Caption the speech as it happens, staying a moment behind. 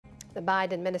The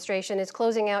Biden administration is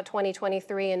closing out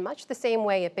 2023 in much the same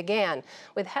way it began,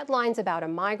 with headlines about a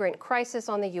migrant crisis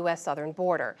on the U.S. southern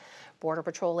border. Border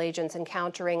Patrol agents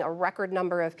encountering a record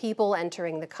number of people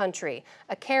entering the country,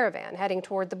 a caravan heading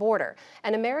toward the border,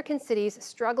 and American cities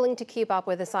struggling to keep up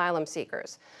with asylum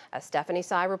seekers. As Stephanie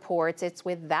Sy reports, it's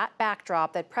with that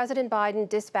backdrop that President Biden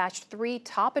dispatched 3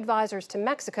 top advisors to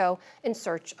Mexico in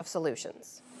search of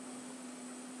solutions.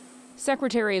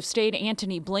 Secretary of State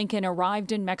Antony Blinken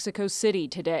arrived in Mexico City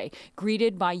today,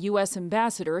 greeted by U.S.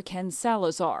 Ambassador Ken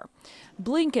Salazar.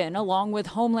 Blinken, along with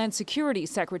Homeland Security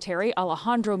Secretary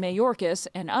Alejandro Mayorkas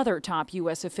and other top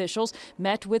U.S. officials,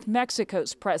 met with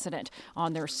Mexico's president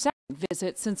on their second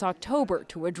visit since October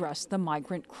to address the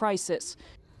migrant crisis.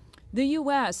 The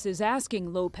U.S. is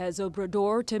asking Lopez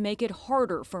Obrador to make it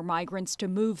harder for migrants to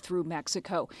move through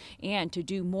Mexico and to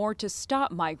do more to stop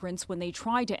migrants when they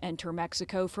try to enter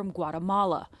Mexico from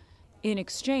Guatemala. In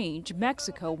exchange,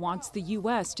 Mexico wants the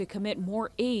U.S. to commit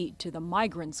more aid to the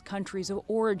migrants' countries of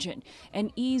origin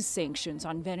and ease sanctions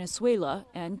on Venezuela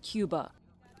and Cuba.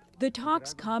 The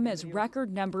talks come as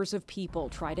record numbers of people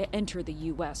try to enter the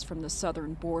U.S. from the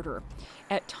southern border.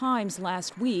 At times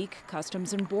last week,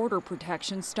 Customs and Border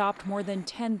Protection stopped more than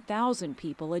 10,000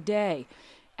 people a day,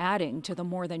 adding to the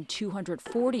more than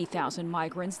 240,000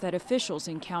 migrants that officials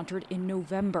encountered in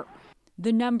November.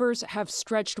 The numbers have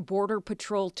stretched Border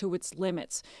Patrol to its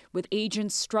limits, with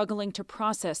agents struggling to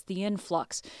process the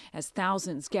influx as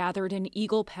thousands gathered in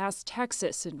Eagle Pass,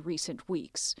 Texas in recent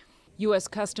weeks. U.S.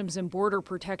 Customs and Border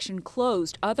Protection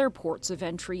closed other ports of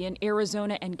entry in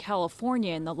Arizona and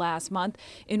California in the last month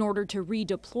in order to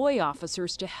redeploy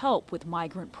officers to help with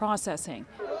migrant processing.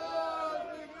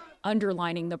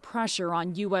 Underlining the pressure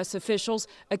on U.S. officials,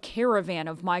 a caravan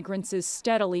of migrants is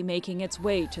steadily making its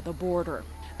way to the border.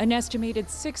 An estimated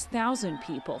 6,000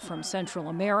 people from Central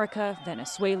America,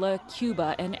 Venezuela,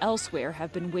 Cuba, and elsewhere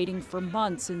have been waiting for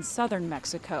months in southern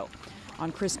Mexico.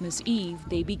 On Christmas Eve,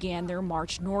 they began their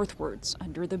march northwards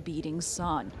under the beating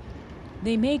sun.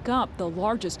 They make up the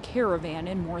largest caravan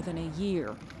in more than a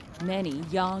year. Many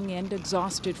young and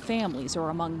exhausted families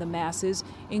are among the masses,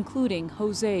 including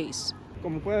Jose's.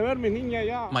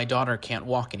 My daughter can't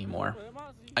walk anymore.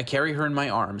 I carry her in my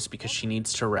arms because she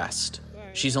needs to rest.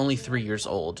 She's only 3 years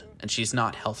old, and she's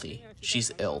not healthy.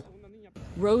 She's ill.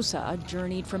 Rosa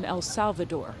journeyed from El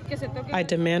Salvador. I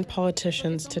demand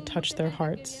politicians to touch their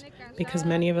hearts, because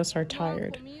many of us are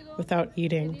tired, without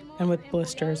eating, and with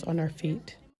blisters on our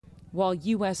feet. While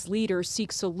U.S. leaders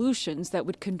seek solutions that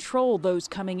would control those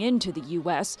coming into the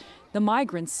U.S., the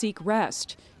migrants seek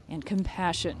rest and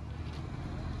compassion.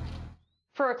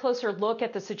 For a closer look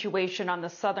at the situation on the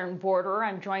southern border,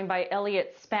 I'm joined by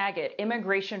Elliot Spagat,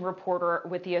 immigration reporter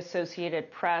with the Associated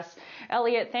Press.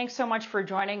 Elliot, thanks so much for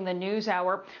joining the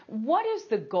NewsHour. What is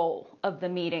the goal of the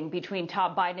meeting between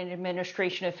top Biden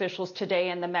administration officials today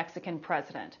and the Mexican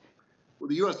president? Well,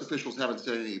 the U.S. officials haven't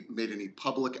made any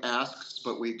public asks,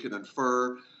 but we can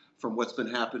infer from what's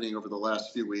been happening over the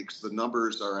last few weeks, the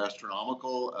numbers are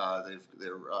astronomical.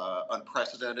 They're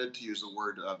unprecedented, to use a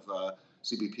word of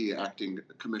CBP Acting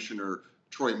Commissioner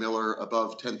Troy Miller,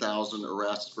 above 10,000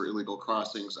 arrests for illegal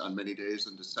crossings on many days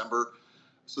in December.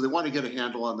 So they want to get a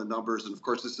handle on the numbers. And of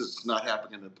course, this is not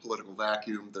happening in a political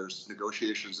vacuum. There's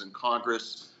negotiations in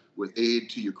Congress with aid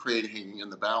to Ukraine hanging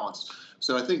in the balance.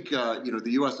 So I think, the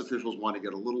U.S. officials want to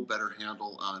get a little better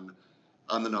handle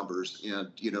on the numbers.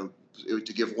 And,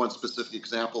 to give one specific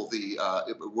example, the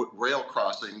rail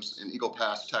crossings in Eagle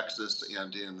Pass, Texas,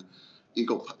 and in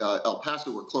El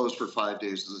Paso were closed for 5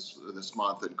 days this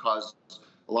month and caused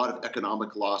a lot of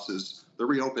economic losses. They're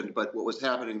reopened, but what was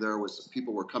happening there was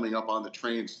people were coming up on the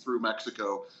trains through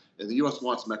Mexico, and the U.S.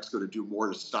 wants Mexico to do more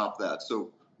to stop that. So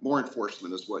more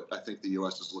enforcement is what I think the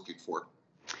U.S. is looking for.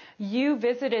 You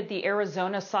visited the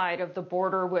Arizona side of the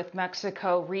border with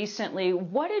Mexico recently.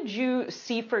 What did you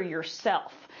see for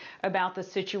yourself about the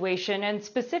situation, and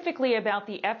specifically about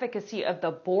the efficacy of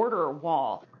the border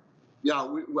wall? Yeah,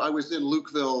 I was in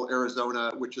Lukeville,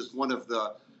 Arizona, which is one of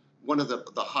the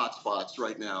hot spots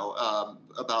right now.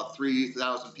 About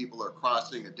 3,000 people are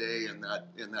crossing a day in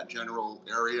that general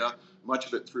area. Much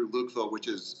of it through Lukeville, which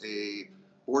is a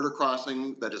border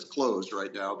crossing that is closed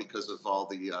right now because of all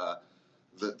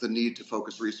the need to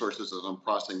focus resources on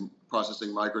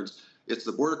processing migrants. It's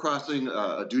the border crossing,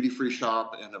 a duty-free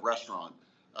shop, and a restaurant.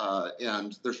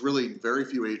 And there's really very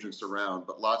few agents around,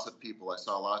 but lots of people. I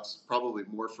saw lots, probably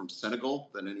more from Senegal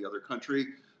than any other country,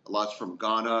 lots from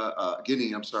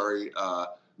Guinea,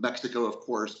 Mexico, of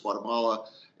course, Guatemala,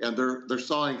 and they're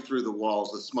sawing through the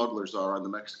walls. The smugglers are on the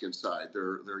Mexican side.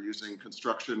 They're using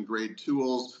construction-grade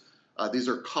tools. These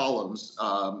are columns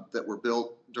that were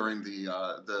built during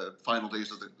the final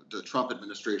days of the Trump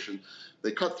administration.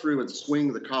 They cut through and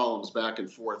swing the columns back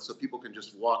and forth so people can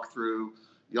just walk through,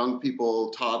 young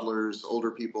people, toddlers,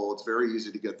 older people. It's very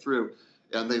easy to get through.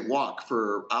 And they walk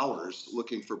for hours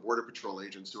looking for Border Patrol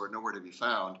agents who are nowhere to be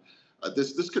found.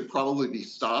 This could probably be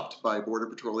stopped by Border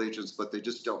Patrol agents, but they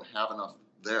just don't have enough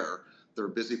there. They're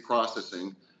busy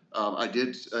processing.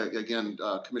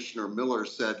 Commissioner Miller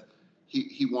said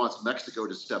he wants Mexico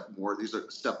to step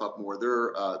up more.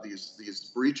 There are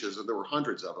these breaches, and there were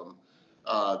hundreds of them,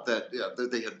 that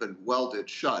they had been welded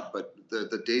shut, but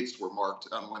the dates were marked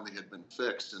on when they had been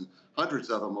fixed, and hundreds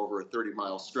of them over a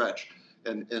 30-mile stretch.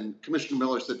 And Commissioner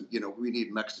Miller said, we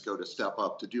need Mexico to step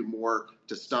up, to do more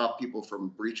to stop people from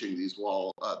breaching the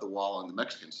wall on the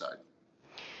Mexican side.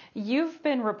 You've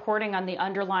been reporting on the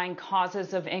underlying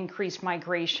causes of increased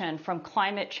migration, from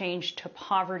climate change to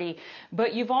poverty,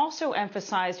 but you've also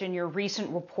emphasized in your recent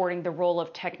reporting the role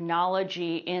of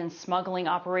technology in smuggling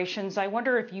operations. I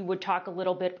wonder if you would talk a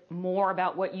little bit more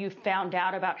about what you found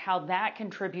out about how that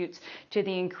contributes to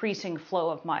the increasing flow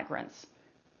of migrants.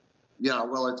 Yeah,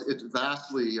 well, it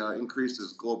vastly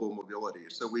increases global mobility.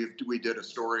 So we did a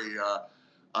story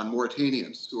on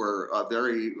Mauritanians who are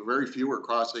very few are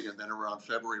crossing, and then around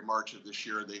February, March of this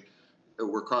year, they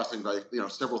were crossing by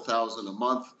several thousand a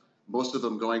month. Most of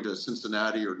them going to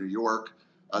Cincinnati or New York.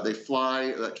 They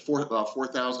fly.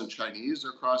 4,000 Chinese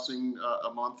are crossing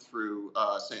a month through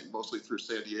mostly through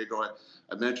San Diego.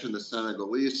 I mentioned the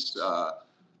Senegalese,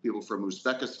 people from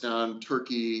Uzbekistan,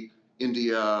 Turkey,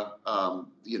 India,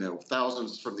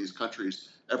 thousands from these countries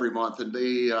every month, and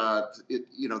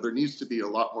there needs to be a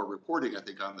lot more reporting, I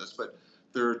think, on this. But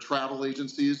there are travel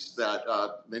agencies that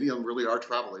many of them really are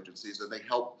travel agencies, and they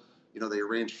help. They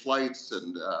arrange flights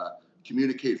and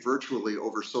communicate virtually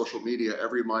over social media.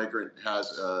 Every migrant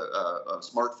has a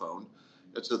smartphone,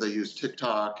 and so they use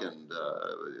TikTok and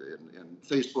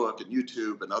Facebook and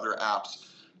YouTube and other apps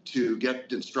to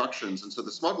get instructions. And so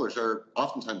the smugglers are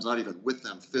oftentimes not even with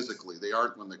them physically. They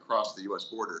aren't when they cross the U.S.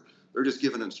 border. They're just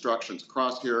given instructions: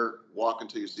 cross here, walk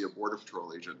until you see a Border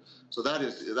Patrol agent. So that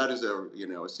is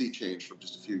a sea change from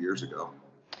just a few years ago.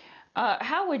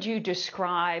 How would you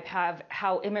describe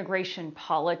how immigration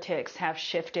politics have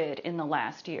shifted in the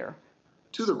last year?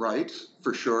 To the right,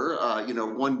 for sure.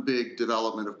 One big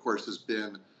development, of course, has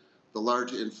been the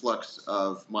large influx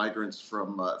of migrants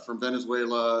from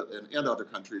Venezuela and other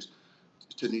countries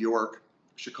to New York,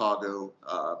 Chicago,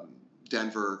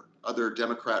 Denver, other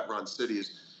Democrat-run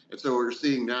cities. And so we're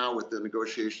seeing now with the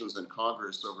negotiations in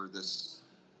Congress over this,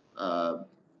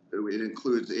 it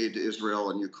includes aid to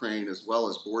Israel and Ukraine, as well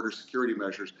as border security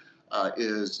measures,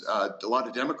 is a lot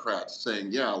of Democrats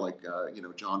saying,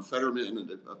 John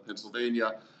Fetterman of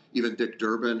Pennsylvania, even Dick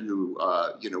Durbin, who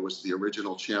was the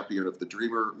original champion of the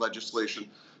Dreamer legislation,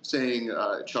 saying,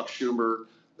 Chuck Schumer,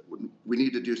 we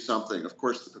need to do something. Of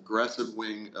course, the progressive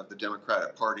wing of the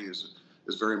Democratic Party is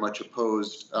very much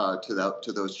opposed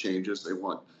to those changes.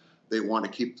 They want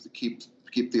to keep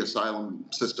the asylum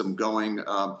system going,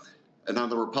 and on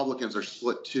the Republicans are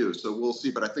split too. So we'll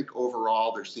see. But I think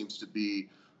overall there seems to be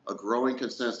a growing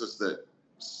consensus that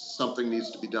something needs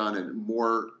to be done, and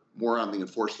more on the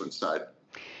enforcement side.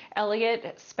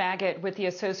 Elliot Spagat with the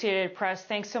Associated Press,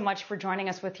 thanks so much for joining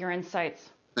us with your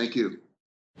insights. Thank you.